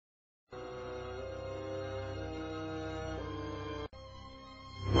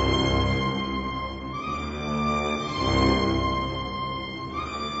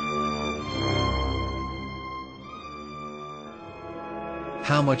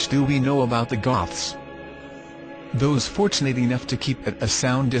how much do we know about the Goths? Those fortunate enough to keep at a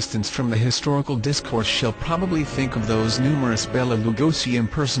sound distance from the historical discourse shall probably think of those numerous Bela Lugosi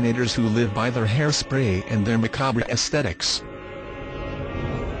impersonators who live by their hairspray and their macabre aesthetics.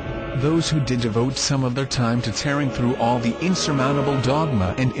 Those who did devote some of their time to tearing through all the insurmountable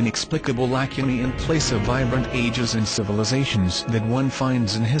dogma and inexplicable lacunae in place of vibrant ages and civilizations that one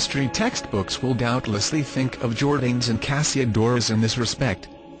finds in history textbooks will doubtlessly think of Jordanes and Cassiodorus in this respect,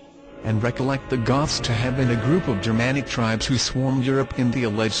 and recollect the Goths to have been a group of Germanic tribes who swarmed Europe in the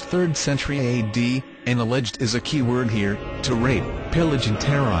alleged 3rd century AD, and alleged is a key word here, to rape, pillage and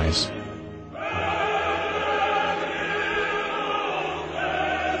terrorize.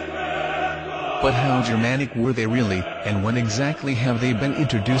 But how Germanic were they really, and when exactly have they been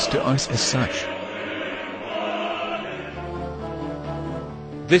introduced to us as such?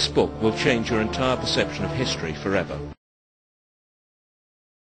 This book will change your entire perception of history forever.